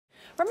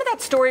Remember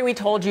that story we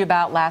told you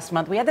about last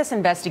month? We had this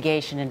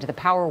investigation into the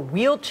power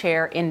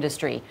wheelchair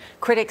industry.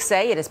 Critics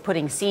say it is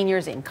putting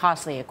seniors in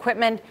costly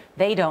equipment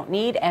they don't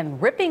need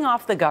and ripping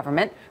off the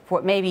government for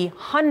what may be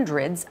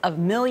hundreds of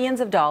millions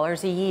of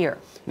dollars a year.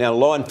 Now,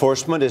 law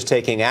enforcement is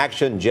taking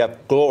action.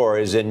 Jeff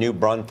Glor is in New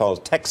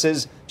Braunfels,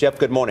 Texas. Jeff,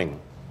 good morning.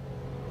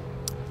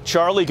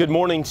 Charlie, good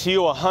morning to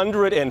you.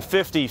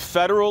 150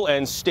 federal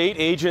and state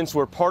agents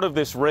were part of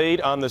this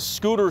raid on the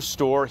scooter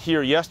store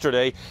here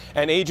yesterday,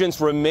 and agents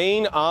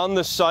remain on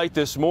the site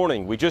this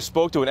morning. We just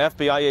spoke to an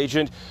FBI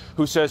agent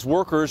who says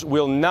workers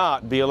will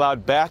not be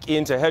allowed back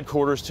into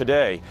headquarters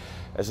today,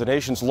 as the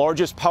nation's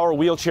largest power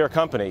wheelchair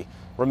company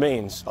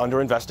remains under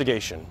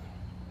investigation.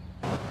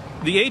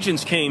 The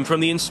agents came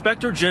from the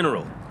Inspector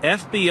General,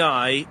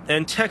 FBI,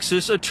 and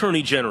Texas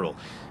Attorney General.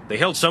 They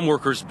held some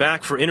workers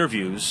back for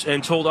interviews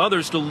and told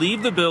others to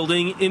leave the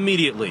building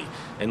immediately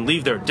and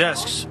leave their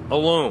desks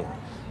alone.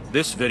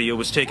 This video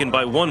was taken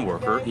by one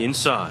worker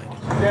inside.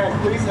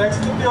 Dad, please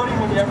exit the building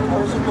when you have your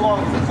personal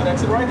belongings.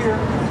 Exit right here.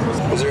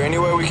 Is there any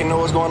way we can know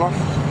what's going on?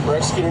 We're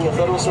executing a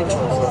federal search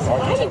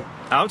warrant.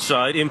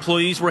 Outside,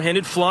 employees were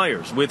handed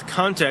flyers with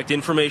contact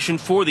information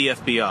for the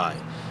FBI,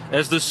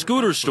 as the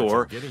scooter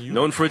store,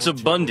 known for its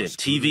abundant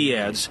TV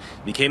ads,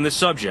 became the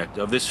subject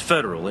of this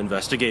federal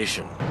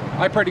investigation.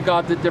 I pray to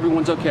God that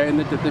everyone's okay and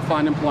that they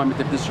find employment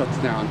if this shuts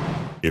down.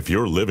 If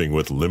you're living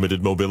with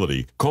limited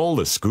mobility, call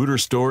the scooter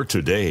store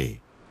today.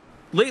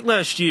 Late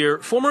last year,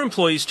 former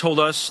employees told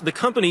us the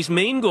company's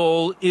main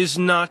goal is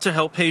not to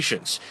help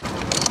patients.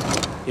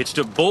 It's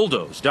to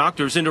bulldoze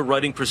doctors into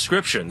writing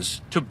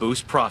prescriptions to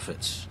boost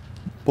profits.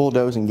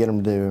 Bulldoze and get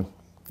them to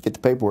get the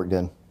paperwork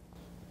done.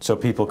 So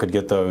people could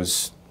get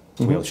those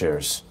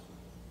wheelchairs?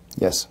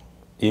 Yes.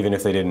 Even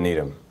if they didn't need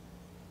them?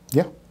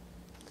 Yeah.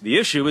 The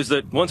issue is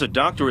that once a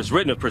doctor has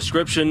written a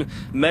prescription,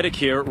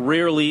 Medicare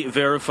rarely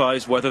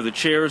verifies whether the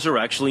chairs are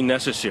actually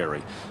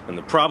necessary. And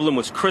the problem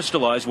was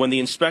crystallized when the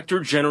Inspector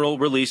General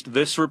released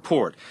this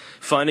report,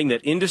 finding that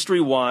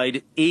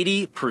industry-wide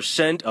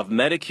 80% of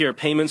Medicare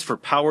payments for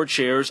power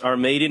chairs are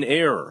made in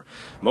error,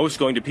 most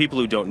going to people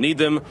who don't need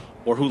them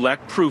or who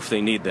lack proof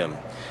they need them.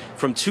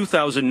 From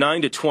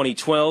 2009 to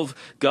 2012,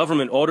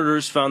 government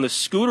auditors found the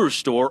scooter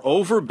store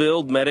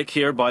overbilled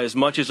Medicare by as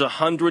much as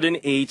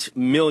 $108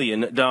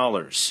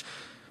 million.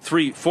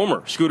 3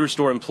 former scooter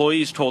store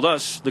employees told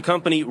us the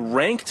company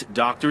ranked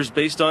doctors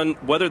based on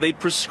whether they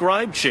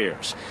prescribed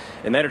chairs,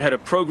 and that it had a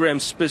program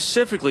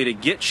specifically to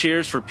get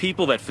chairs for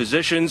people that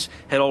physicians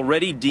had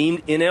already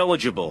deemed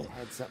ineligible.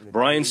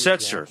 Brian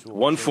Setzer,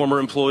 one former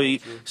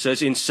employee,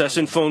 says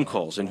incessant phone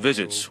calls and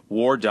visits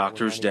wore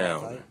doctors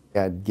down.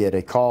 I'd get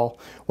a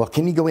call, well,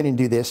 can you go in and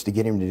do this to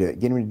get him to do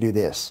it, get him to do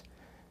this.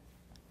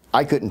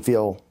 I couldn't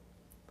feel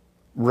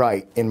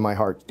right in my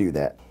heart to do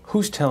that.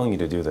 Who's telling you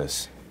to do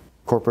this?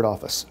 Corporate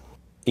office.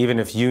 Even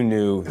if you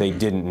knew they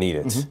didn't need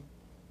it?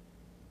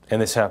 And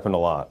this happened a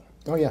lot?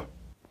 Oh yeah.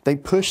 They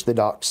pushed the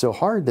doc so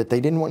hard that they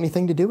didn't want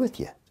anything to do with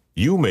you.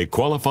 You may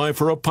qualify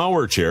for a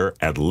power chair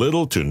at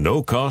little to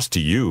no cost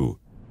to you.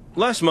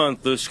 Last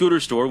month, the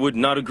scooter store would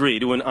not agree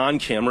to an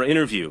on-camera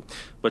interview,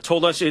 but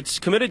told us it's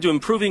committed to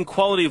improving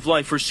quality of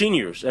life for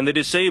seniors and the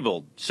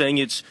disabled, saying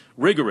its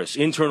rigorous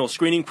internal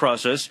screening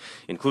process,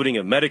 including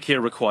a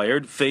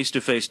Medicare-required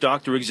face-to-face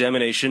doctor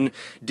examination,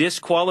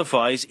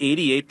 disqualifies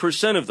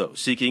 88% of those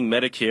seeking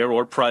Medicare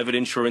or private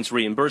insurance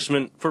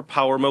reimbursement for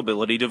power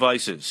mobility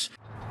devices.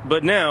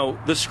 But now,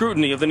 the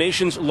scrutiny of the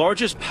nation's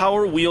largest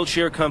power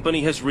wheelchair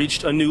company has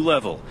reached a new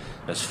level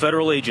as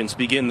federal agents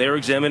begin their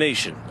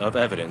examination of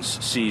evidence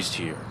seized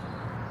here.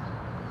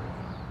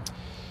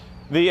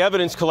 The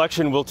evidence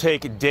collection will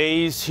take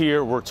days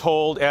here, we're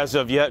told. As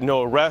of yet,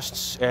 no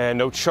arrests and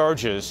no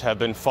charges have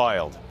been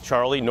filed.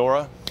 Charlie,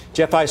 Nora?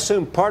 Jeff, I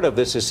assume part of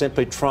this is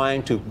simply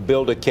trying to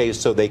build a case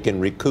so they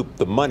can recoup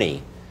the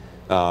money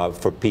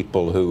for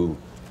people who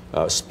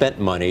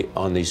spent money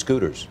on these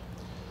scooters.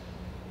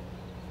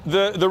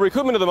 The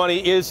recoupment of the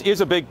money is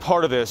a big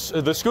part of this.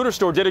 The scooter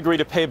store did agree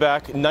to pay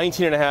back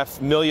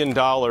 $19.5 million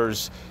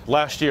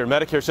last year.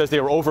 Medicare says they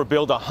were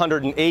overbilled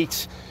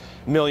 $108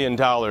 million.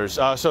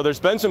 So there's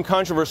been some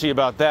controversy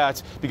about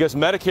that because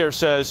Medicare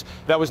says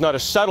that was not a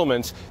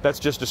settlement, that's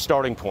just a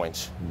starting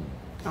point.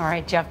 All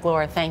right, Jeff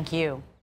Glor, thank you.